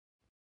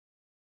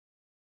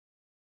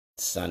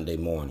Sunday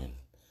morning.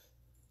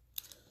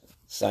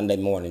 Sunday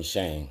morning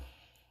shame.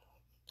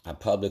 I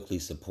publicly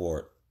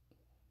support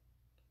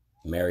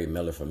Mary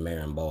Miller for mayor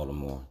in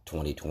Baltimore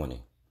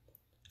 2020.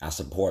 I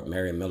support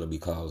Mary Miller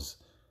because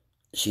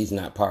she's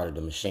not part of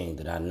the machine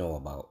that I know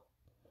about.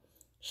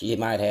 She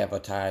might have her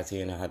ties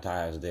here and her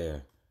ties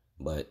there,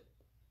 but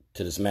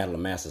to dismantle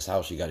the master's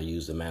house, you got to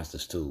use the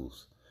master's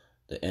tools.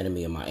 The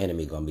enemy of my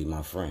enemy going to be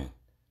my friend.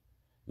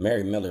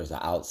 Mary Miller is an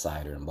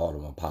outsider in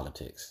Baltimore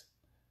politics.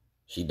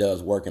 She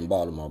does work in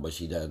Baltimore, but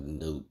she doesn't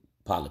do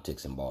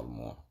politics in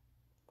Baltimore.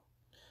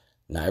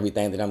 Now,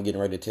 everything that I'm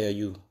getting ready to tell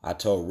you, I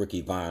told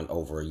Ricky Vaughn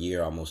over a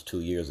year, almost 2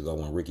 years ago,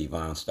 when Ricky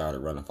Vaughn started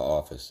running for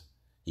office.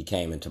 He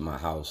came into my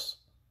house.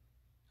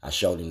 I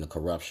showed him the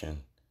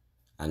corruption.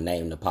 I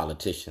named the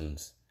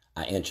politicians.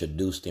 I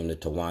introduced him to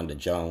Tawanda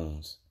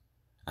Jones.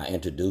 I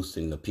introduced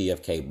him to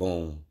PFK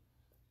Boone.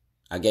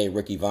 I gave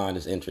Ricky Vaughn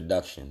his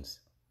introductions.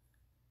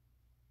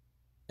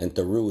 And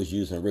Theroux is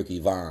using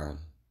Ricky Vaughn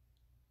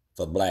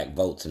for black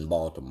votes in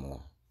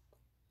Baltimore.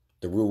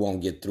 Theroux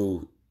won't get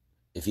through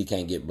if he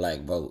can't get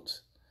black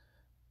votes.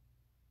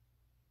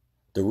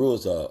 Theroux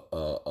is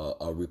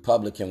a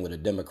Republican with a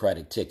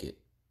Democratic ticket.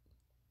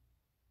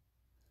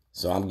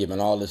 So I'm giving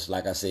all this,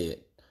 like I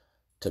said,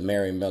 to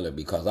Mary Miller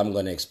because I'm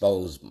going to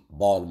expose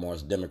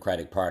Baltimore's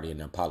Democratic Party and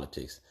their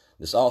politics.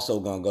 This also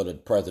going to go to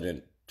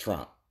President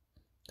Trump.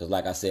 Because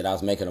like I said, I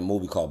was making a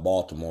movie called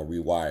Baltimore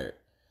Rewired.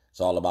 It's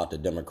all about the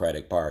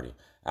Democratic Party.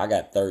 I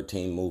got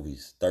 13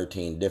 movies,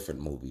 13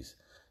 different movies.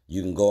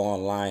 You can go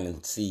online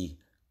and see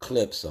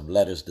clips of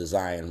letters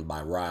designed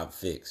by Rob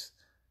Fix.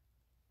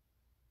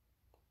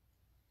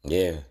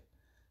 Yeah.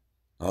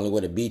 The only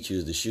way to beat you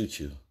is to shoot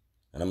you.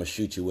 And I'm going to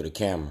shoot you with a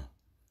camera.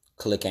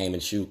 Click, aim,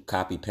 and shoot,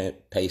 copy,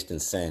 paste,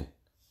 and send.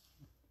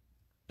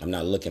 I'm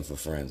not looking for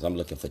friends. I'm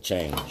looking for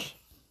change.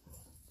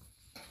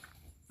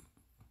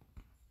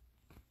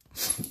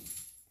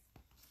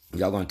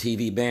 Y'all going to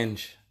TV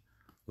binge?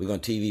 We're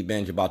going to TV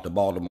binge about the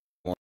Baltimore.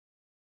 We're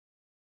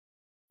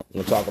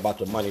going to talk about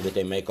the money that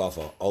they make off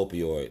of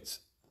opioids.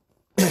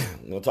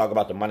 We're going to talk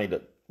about the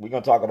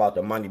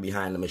money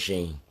behind the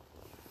machine.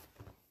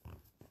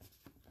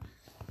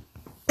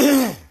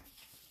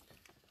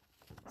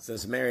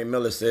 Since Mary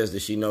Miller says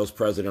that she knows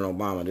President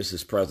Obama, this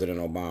is President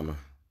Obama.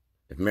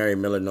 If Mary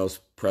Miller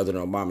knows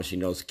President Obama, she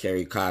knows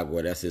Kerry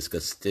Cogwell. That's his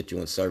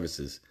constituent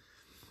services.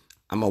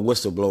 I'm a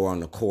whistleblower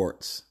on the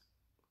courts.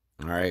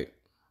 All right?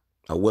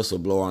 A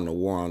whistleblower on the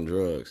war on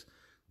drugs.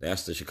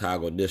 That's the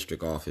Chicago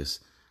District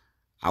Office.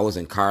 I was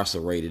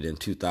incarcerated in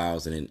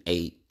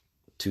 2008,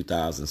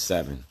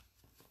 2007.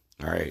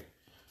 All right?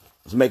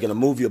 I was making a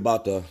movie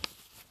about the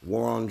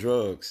war on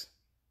drugs.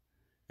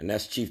 And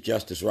that's Chief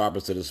Justice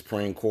Roberts of the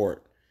Supreme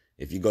Court.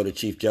 If you go to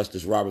Chief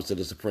Justice Roberts of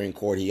the Supreme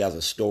Court, he has a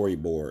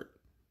storyboard.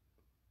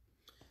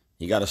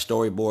 He got a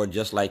storyboard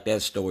just like that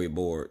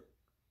storyboard.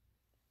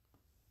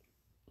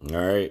 All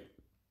right.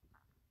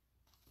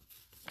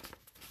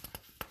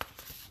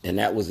 And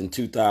that was in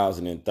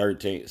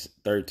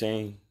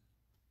 2013.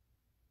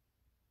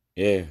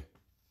 Yeah.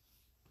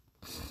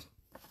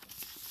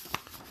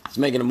 It's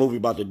making a movie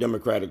about the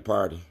Democratic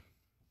Party.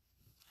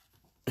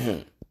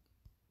 I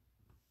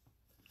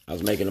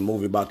was making a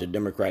movie about the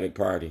Democratic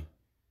Party.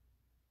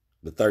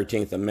 The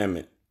 13th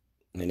Amendment.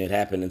 And it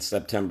happened in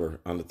September,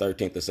 on the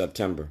 13th of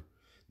September.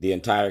 The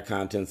entire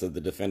contents of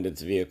the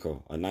defendant's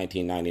vehicle, a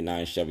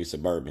 1999 Chevy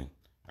Suburban.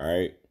 All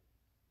right.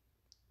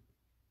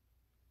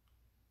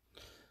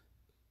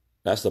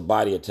 That's the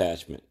body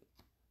attachment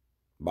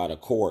by the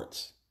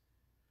courts.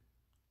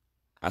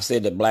 I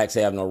said that blacks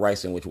have no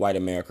rights in which white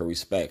America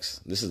respects.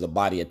 This is a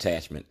body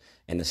attachment.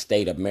 And the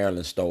state of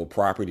Maryland stole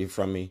property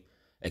from me,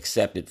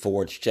 accepted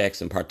forged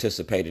checks, and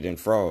participated in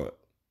fraud.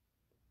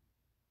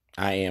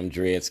 I am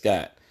Dred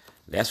Scott.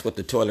 That's what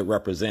the toilet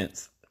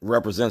represents. It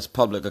represents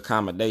public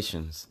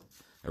accommodations.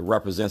 It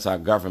represents our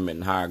government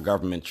and how our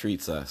government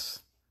treats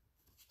us.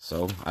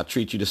 So I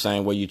treat you the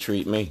same way you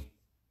treat me.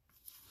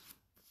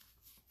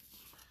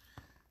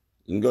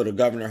 You can go to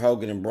Governor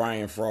Hogan and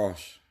Brian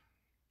Frost.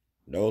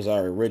 Those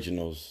are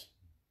originals.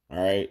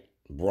 All right.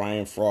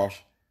 Brian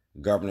Frost,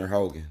 Governor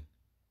Hogan.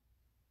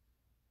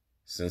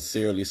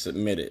 Sincerely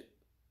submitted.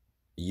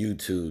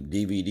 YouTube,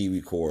 DVD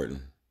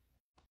recording.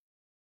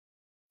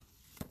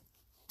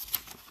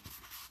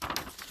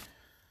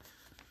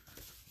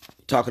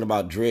 Talking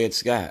about Dred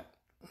Scott.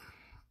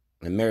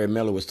 And Mary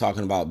Miller was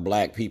talking about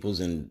black peoples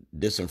and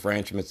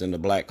disenfranchisement in the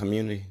black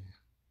community.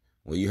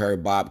 Well, you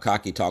heard Bob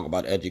Cockey talk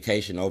about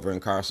education over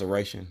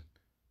incarceration.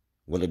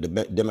 Well, the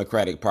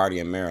Democratic Party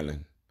in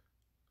Maryland,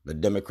 the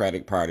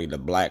Democratic Party, the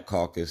Black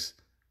Caucus,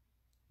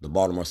 the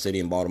Baltimore City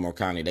and Baltimore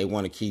County, they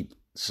want to keep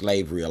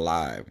slavery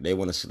alive. They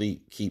want to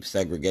keep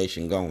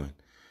segregation going.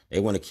 They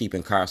want to keep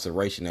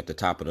incarceration at the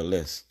top of the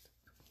list.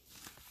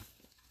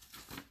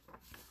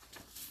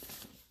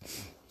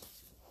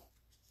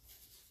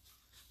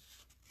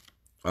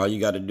 All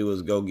you got to do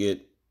is go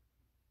get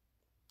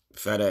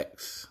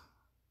FedEx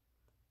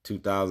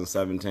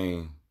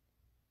 2017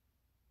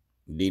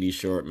 D.D.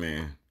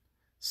 Shortman,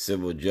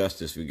 civil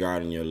justice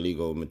regarding your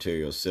legal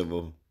material,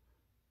 civil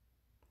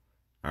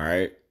All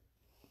right.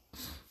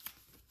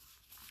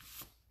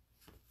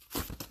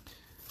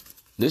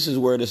 This is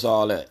where this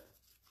all at.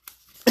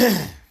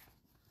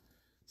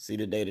 See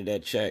the date of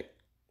that check?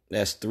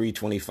 That's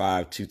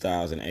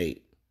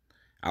 3/25/2008.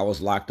 I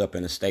was locked up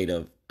in the state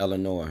of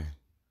Illinois.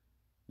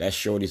 That's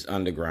Shorty's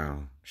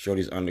Underground.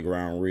 Shorty's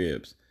Underground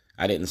Ribs.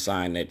 I didn't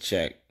sign that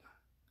check,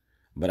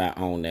 but I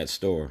own that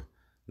store.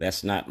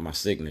 That's not my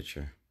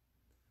signature.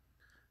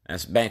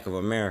 That's Bank of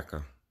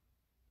America.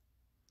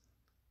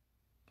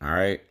 All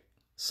right.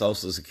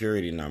 Social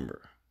Security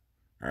number.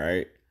 All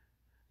right.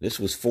 This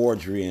was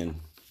forgery and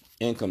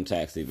income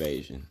tax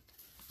evasion.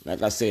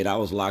 Like I said, I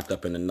was locked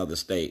up in another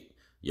state.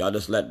 Y'all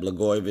just let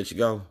Blagojevich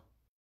go?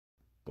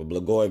 Well,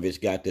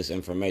 Blagojevich got this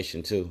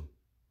information too.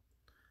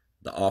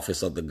 The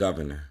Office of the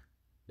Governor.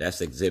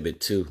 That's Exhibit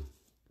 2.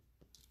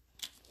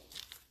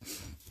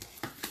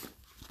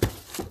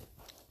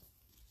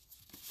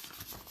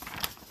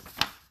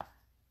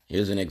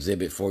 Here's an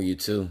exhibit for you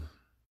too.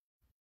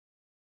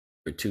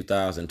 For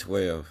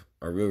 2012,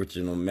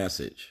 original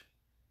message.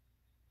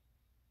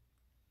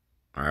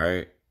 All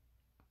right.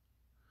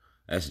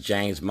 That's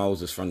James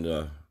Moses from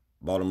the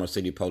Baltimore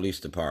City Police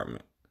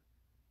Department.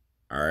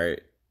 All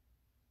right.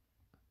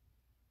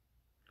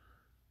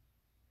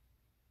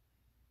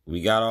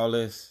 We got all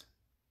this.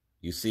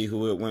 You see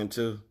who it went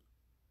to?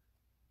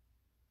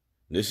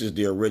 This is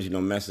the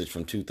original message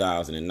from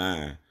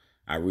 2009.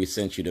 I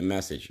resent you the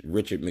message.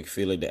 Richard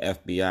McFeely, the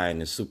FBI,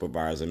 and his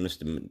supervisor,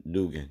 Mr.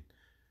 Dugan,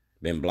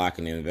 been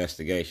blocking the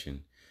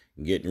investigation,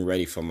 getting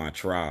ready for my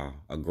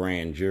trial, a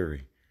grand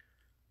jury.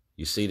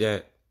 You see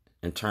that?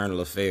 Internal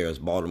Affairs,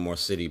 Baltimore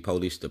City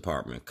Police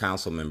Department,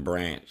 Councilman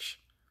Branch,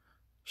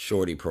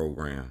 Shorty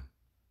Program.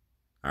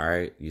 All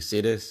right, you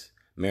see this?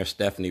 Mayor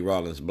Stephanie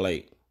Rawlins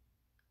Blake.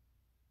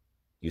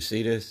 You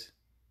see this?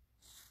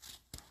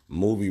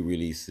 Movie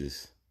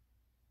releases.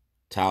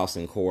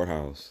 Towson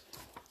Courthouse.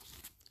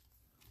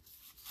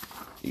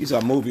 These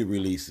are movie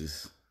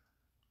releases.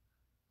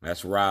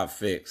 That's Rob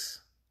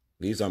Fix.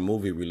 These are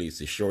movie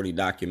releases. Shorty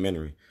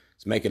documentary.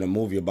 It's making a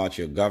movie about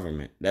your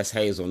government. That's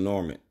Hazel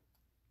Norman.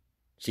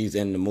 She's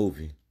in the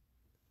movie.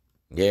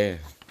 Yeah.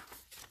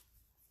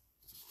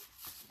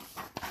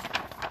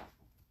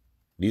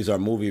 These are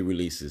movie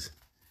releases.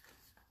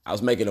 I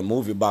was making a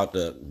movie about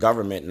the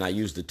government and I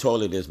used the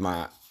toilet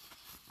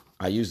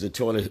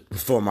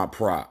for my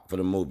prop for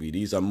the movie.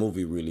 These are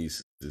movie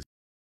releases.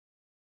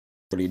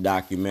 Shorty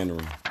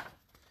documentary.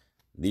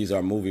 These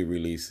are movie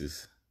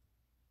releases.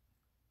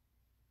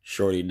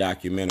 Shorty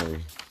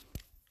documentary.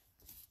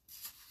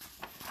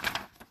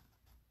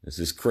 This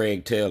is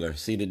Craig Taylor.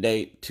 See the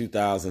date?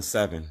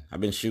 2007.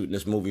 I've been shooting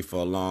this movie for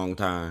a long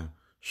time.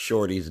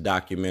 Shorty's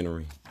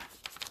documentary.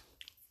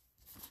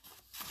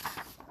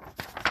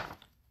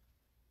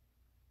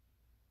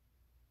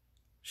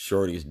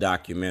 Shorty's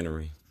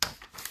documentary.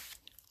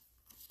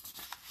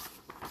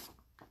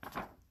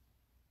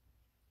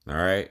 All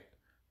right.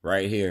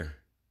 Right here.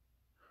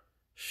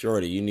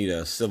 Shorty, you need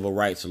a civil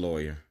rights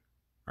lawyer.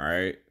 All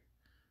right.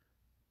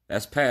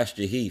 That's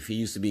Pastor Heath. He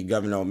used to be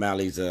Governor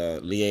O'Malley's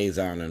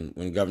liaison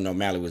when Governor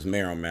O'Malley was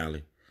Mayor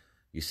O'Malley.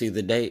 You see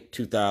the date?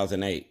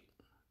 2008.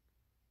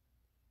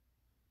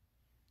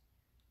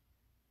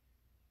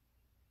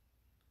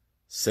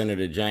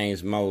 Senator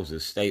James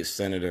Moses, state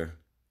senator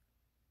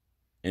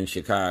in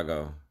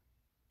Chicago.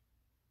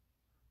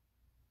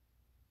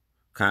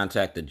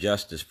 Contact the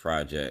Justice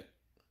Project.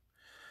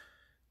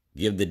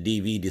 Give the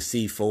DV to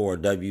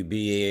C4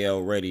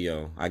 WBAL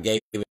radio. I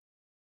gave it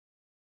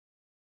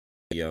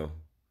radio.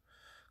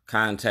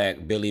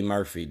 Contact Billy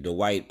Murphy,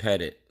 Dwight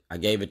Pettit. I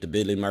gave it to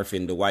Billy Murphy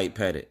and Dwight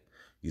Pettit.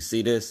 You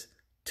see this?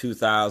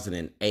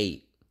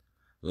 2008.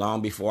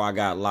 Long before I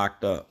got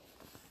locked up.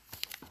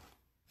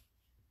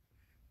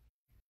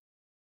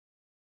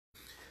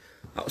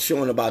 I was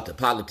showing about the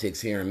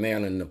politics here in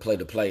Maryland,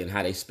 the play and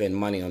how they spend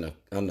money on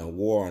the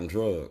war on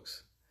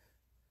drugs.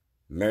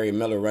 Mary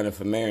Miller running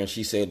for mayor, and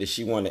she said that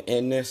she wanted to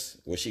end this.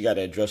 Well, she got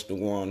to address the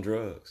war on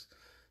drugs.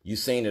 You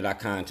seen that I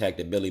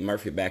contacted Billy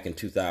Murphy back in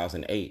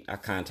 2008. I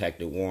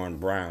contacted Warren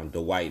Brown,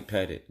 Dwight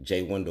Pettit,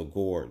 J. Wendell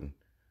Gordon,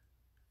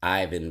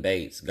 Ivan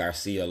Bates,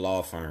 Garcia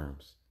Law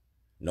Firms.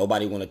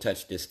 Nobody want to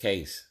touch this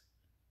case.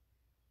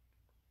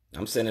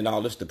 I'm sending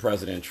all this to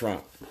President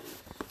Trump.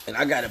 And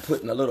I got it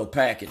put in a little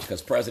package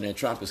because President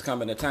Trump is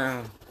coming to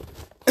town.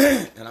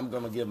 And I'm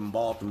going to give him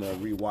Baltimore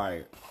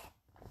rewired.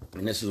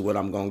 And this is what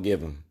I'm going to give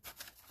him.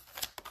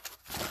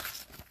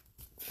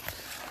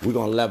 We're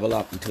going to level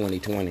up in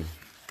 2020.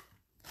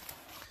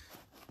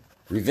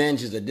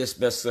 Revenge is a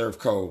best served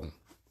code.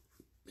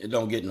 It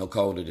don't get no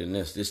colder than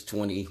this. This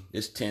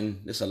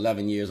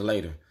 11 years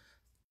later.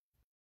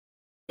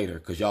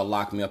 Because y'all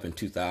locked me up in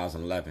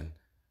 2011.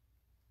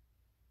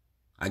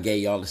 I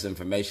gave y'all this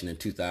information in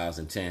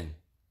 2010.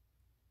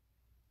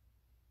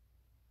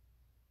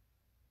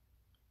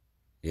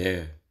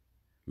 Yeah.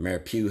 Mayor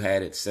Pugh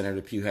had it.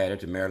 Senator Pugh had it.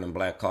 The Maryland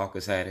Black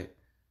Caucus had it.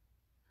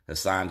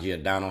 Hassan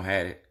Giordano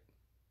had it.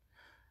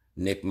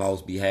 Nick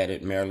Mosby had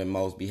it. Marilyn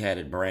Mosby had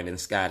it. Brandon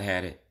Scott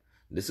had it.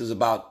 This is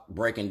about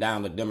breaking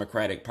down the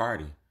Democratic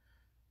Party.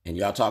 And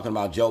y'all talking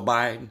about Joe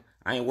Biden?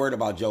 I ain't worried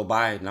about Joe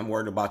Biden. I'm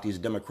worried about these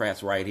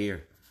Democrats right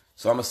here.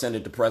 So I'm going to send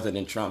it to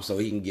President Trump so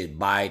he can get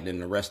Biden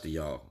and the rest of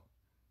y'all.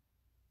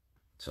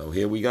 So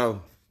here we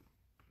go.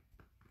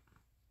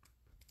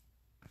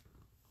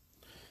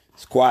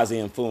 It's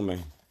Kweisi Mfume.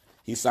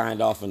 He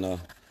signed off on the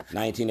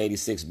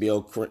 1986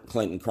 Bill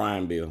Clinton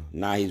crime bill.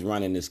 Now he's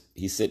running this.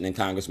 He's sitting in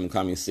Congressman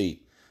Cummings'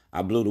 seat.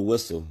 I blew the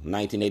whistle.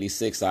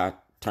 1986, I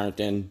turned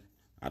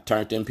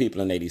in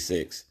people in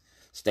 86.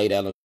 State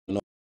Illinois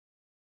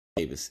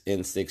Davis,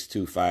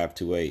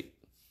 N62528.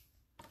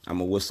 I'm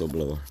a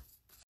whistleblower.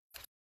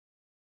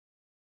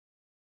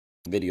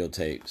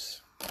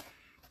 Videotapes.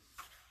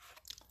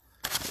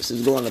 This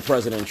is going to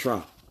President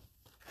Trump.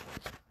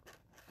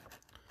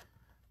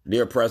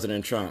 Dear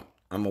President Trump,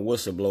 I'm a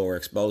whistleblower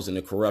exposing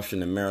the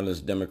corruption in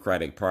Maryland's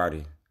Democratic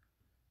Party.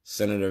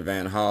 Senator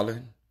Van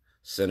Hollen,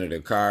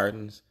 Senator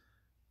Hardin,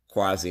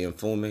 Kweisi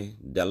Mfume,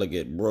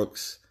 Delegate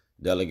Brooks,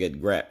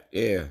 Delegate Grapp.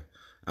 Yeah,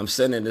 I'm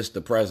sending this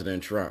to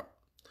President Trump.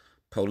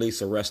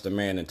 Police arrest a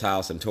man in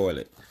Towson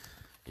toilet.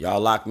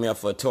 Y'all lock me up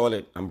for a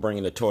toilet, I'm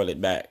bringing the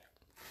toilet back.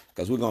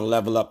 Because we're going to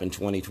level up in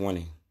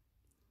 2020.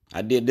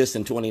 I did this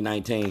in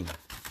 2019.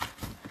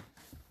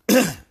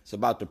 It's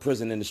about the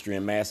prison industry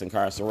and mass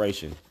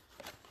incarceration.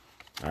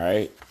 All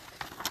right?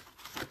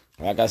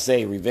 Like I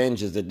say,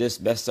 revenge is the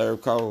best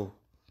served code.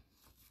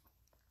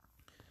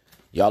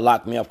 Y'all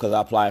locked me up because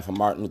I applied for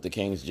Martin Luther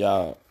King's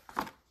job.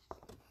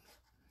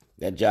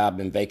 That job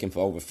been vacant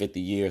for over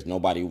 50 years.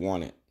 Nobody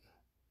wanted.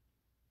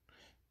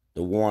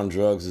 The war on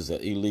drugs is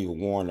an illegal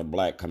war in the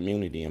black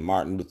community, and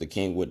Martin Luther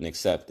King wouldn't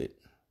accept it.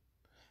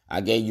 I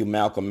gave you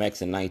Malcolm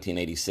X in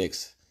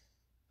 1986.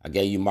 I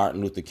gave you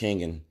Martin Luther King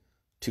in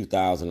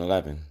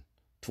 2011.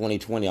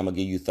 2020, I'm going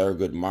to give you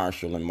Thurgood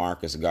Marshall and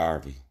Marcus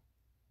Garvey.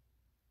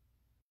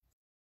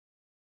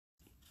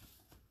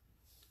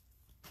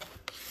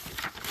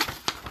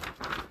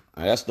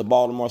 Now, that's the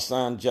Baltimore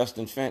Sun,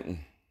 Justin Fenton.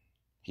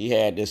 He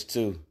had this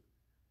too.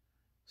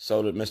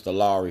 So did Mr.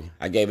 Lowry.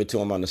 I gave it to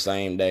him on the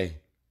same day.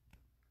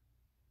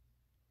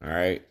 All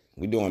right?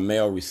 We doing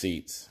mail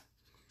receipts.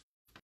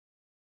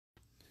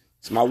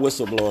 It's my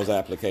whistleblower's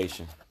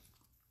application.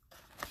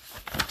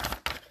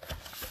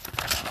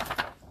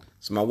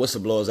 It's my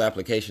whistleblower's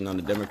application on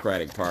the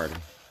Democratic Party.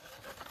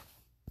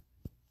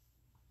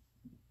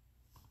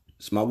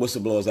 It's my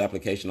whistleblower's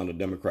application on the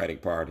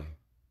Democratic Party.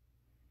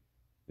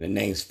 It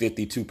names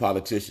 52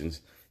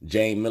 politicians.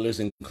 Jane Miller's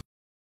included.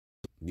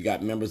 You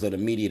got members of the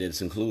media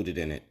that's included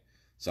in it.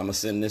 So I'm gonna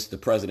send this to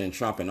President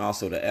Trump and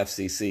also the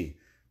FCC.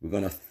 We're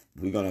gonna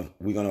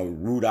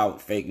root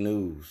out fake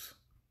news.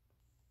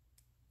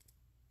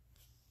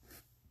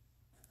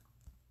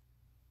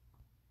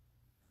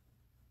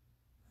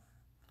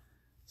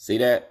 See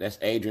that? That's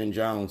Adrian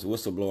Jones'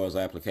 whistleblower's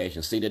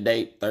application. See the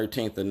date?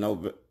 13th of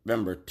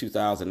November,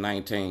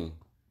 2019.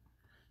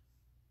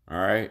 All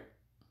right?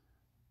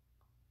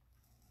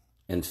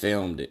 And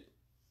filmed it.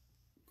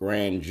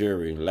 Grand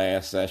jury,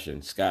 last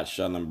session, Scott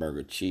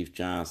Shellenberger, Chief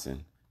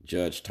Johnson,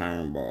 Judge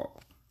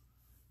Turnbull.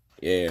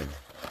 Yeah.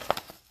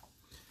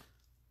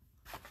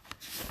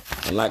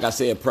 And like I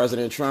said,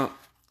 President Trump,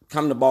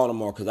 come to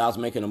Baltimore, because I was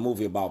making a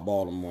movie about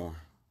Baltimore.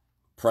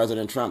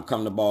 President Trump,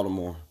 come to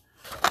Baltimore.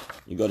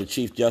 You go to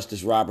Chief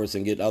Justice Roberts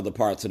and get other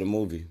parts of the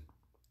movie.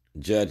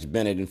 Judge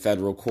Bennett in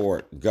federal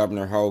court,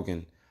 Governor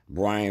Hogan,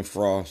 Brian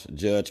Frost,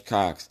 Judge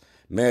Cox.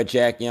 Mayor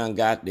Jack Young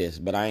got this,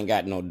 but I ain't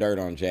got no dirt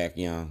on Jack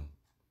Young.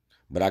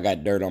 But I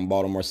got dirt on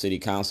Baltimore City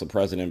Council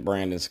President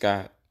Brandon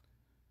Scott.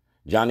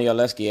 Johnny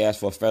Oleski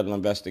asked for a federal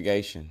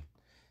investigation.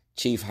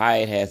 Chief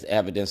Hyatt has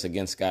evidence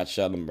against Scott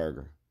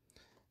Shellenberger.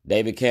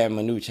 David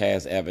Kamenetz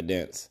has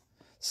evidence.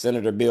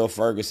 Senator Bill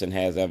Ferguson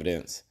has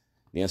evidence.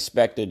 The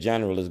Inspector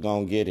General is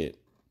going to get it.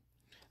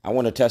 I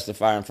want to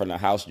testify in front of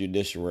the House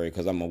Judiciary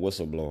because I'm a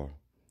whistleblower.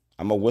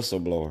 I'm a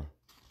whistleblower.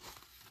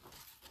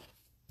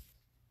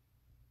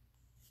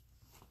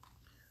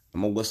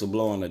 I'm a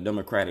whistleblower in the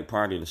Democratic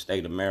Party in the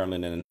state of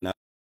Maryland and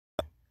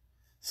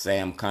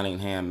Sam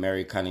Cunningham,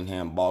 Mary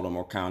Cunningham,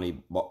 Baltimore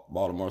County,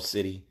 Baltimore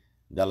City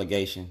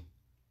delegation,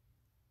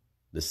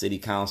 the City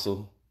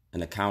Council,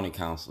 and the County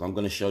Council. I'm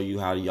going to show you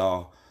how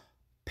y'all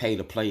pay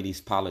to play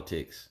these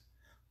politics.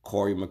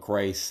 Corey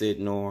McRae,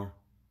 Sidnor,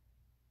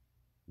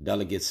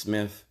 Delegate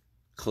Smith,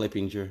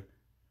 Clippinger.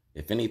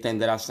 If anything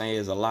that I say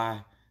is a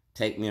lie,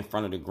 take me in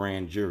front of the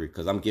grand jury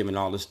because I'm giving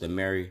all this to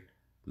Mary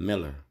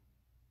Miller.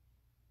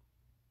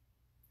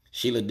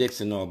 Sheila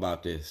Dixon know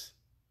about this.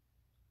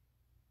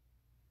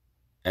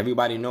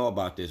 Everybody know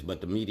about this, but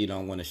the media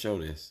don't want to show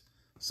this.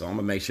 So I'm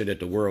going to make sure that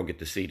the world get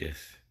to see this.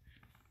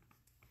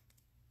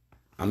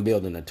 I'm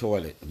building a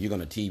toilet. You're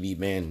going to TV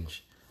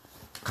binge.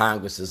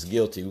 Congress is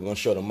guilty. We're going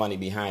to show the money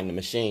behind the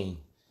machine.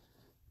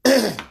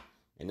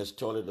 And this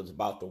toilet is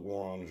about the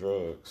war on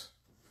drugs.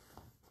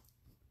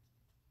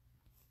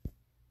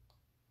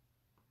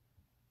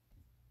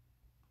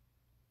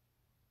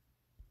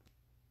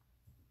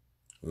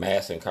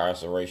 Mass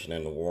incarceration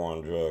and the war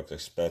on drugs,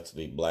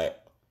 especially black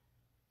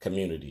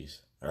communities.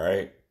 All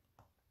right?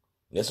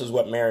 This is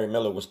what Mary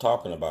Miller was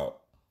talking about.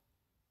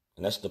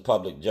 And that's the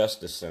Public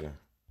Justice Center.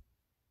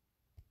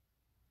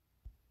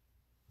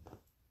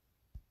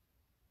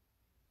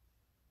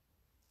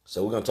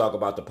 So we're going to talk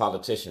about the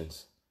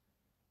politicians.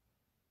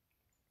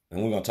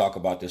 And we're going to talk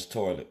about this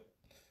toilet.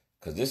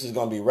 Because this is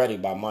going to be ready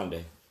by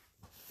Monday.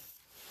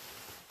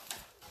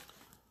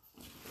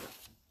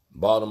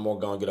 Baltimore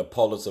going to get a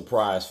Pulitzer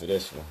Prize for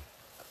this one.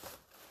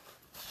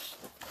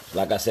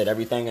 Like I said,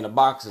 everything in the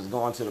box is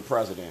going to the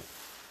president.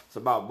 It's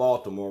about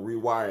Baltimore,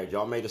 Rewired.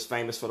 Y'all made us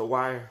famous for The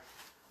Wire.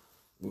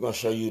 We're going to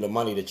show you the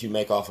money that you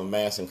make off of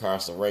mass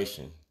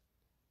incarceration.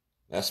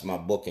 That's my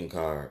booking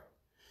card.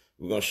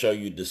 We're going to show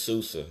you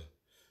D'Souza.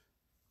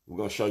 We're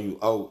going to show you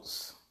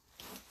Oates.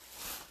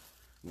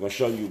 We're going to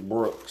show you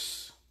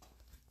Brooks.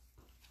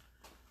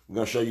 We're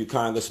going to show you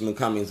Congressman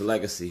Cummings'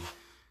 legacy.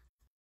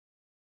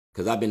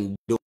 Because I've been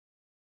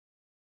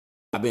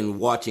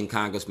watching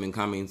Congressman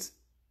Cummings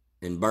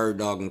and bird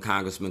dogging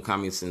Congressman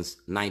Cummings since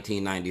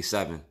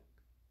 1997.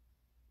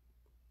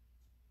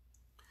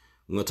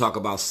 We're going to talk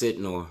about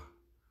Sitnor.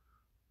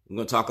 We're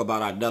going to talk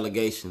about our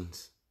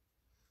delegations.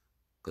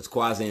 Because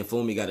Kweisi and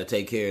Mfume got to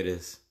take care of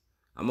this.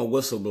 I'm a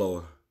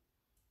whistleblower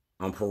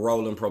on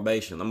parole and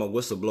probation. I'm a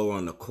whistleblower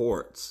on the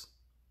courts.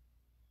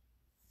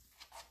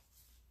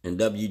 And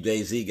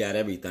WJZ got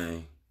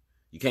everything.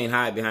 You can't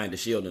hide behind the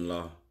shielding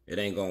law. It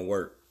ain't going to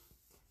work.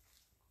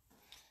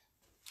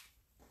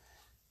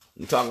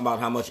 We're talking about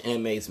how much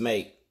inmates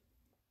make.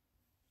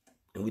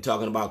 And we're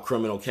talking about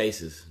criminal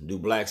cases. Do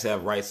blacks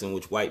have rights in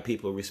which white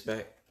people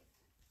respect?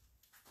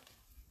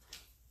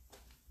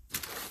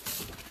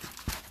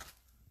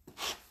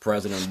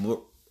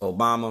 President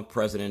Obama,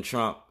 President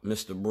Trump,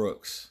 Mr.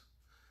 Brooks.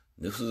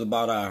 This was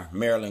about our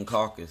Maryland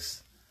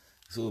caucus.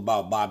 This was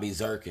about Bobby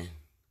Zirkin.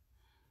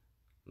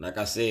 Like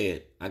I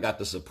said, I got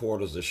the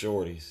supporters, the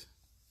shorties.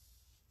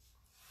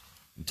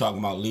 We're talking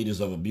about leaders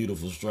of a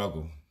beautiful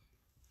struggle.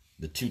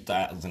 The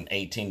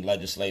 2018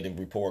 legislative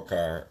report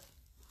card.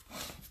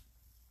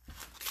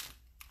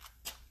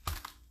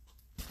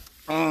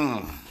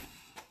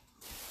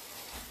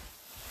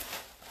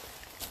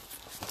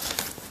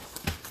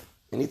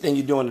 Anything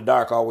you do in the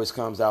dark always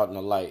comes out in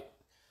the light.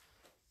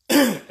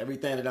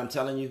 Everything that I'm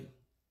telling you,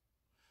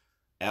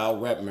 Al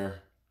Redmer,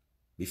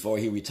 before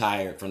he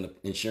retired from the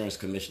insurance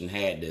commission,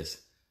 had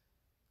this.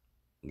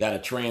 Got a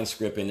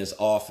transcript in his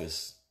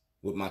office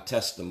with my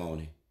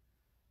testimony.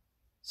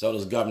 So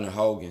does Governor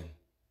Hogan.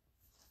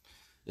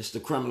 It's the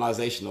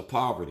criminalization of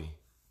poverty.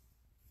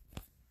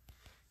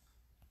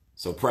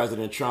 So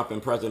President Trump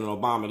and President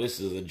Obama, this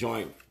is a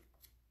joint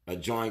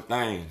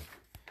thing.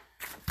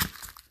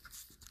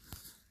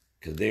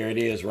 Because there it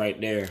is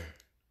right there.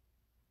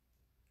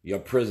 Your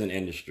prison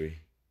industry.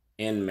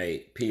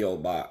 Inmate, P.O.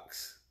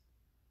 Box.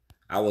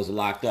 I was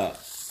locked up.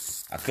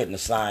 I couldn't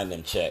assign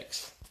them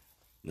checks.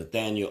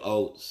 Nathaniel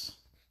Oates.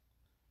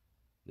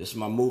 This is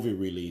my movie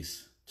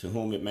release. To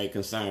whom it may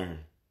concern.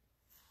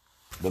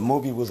 The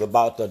movie was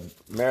about the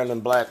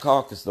Maryland Black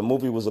Caucus. The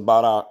movie was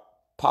about our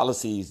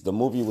policies. The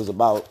movie was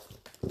about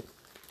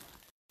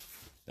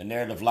the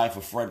narrative life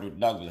of Frederick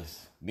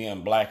Douglass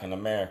being black in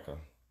America.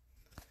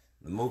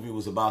 The movie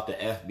was about the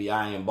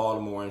FBI in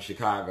Baltimore and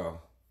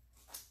Chicago.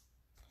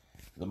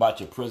 It's about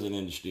your prison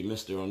industry,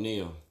 Mr.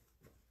 O'Neill.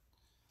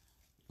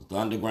 It's the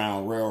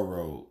Underground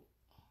Railroad.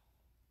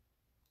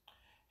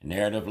 The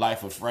narrative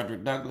life of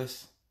Frederick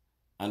Douglass,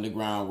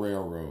 Underground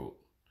Railroad.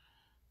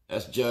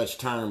 That's Judge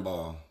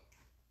Turnbull.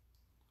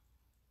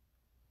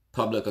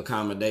 Public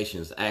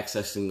accommodations,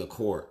 accessing the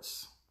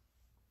courts.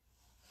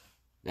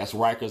 That's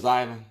Rikers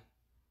Island.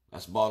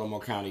 That's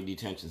Baltimore County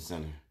Detention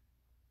Center.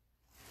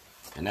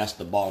 And that's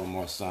the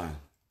Baltimore Sun.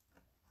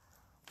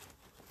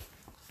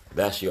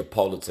 That's your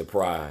Pulitzer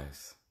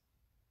Prize.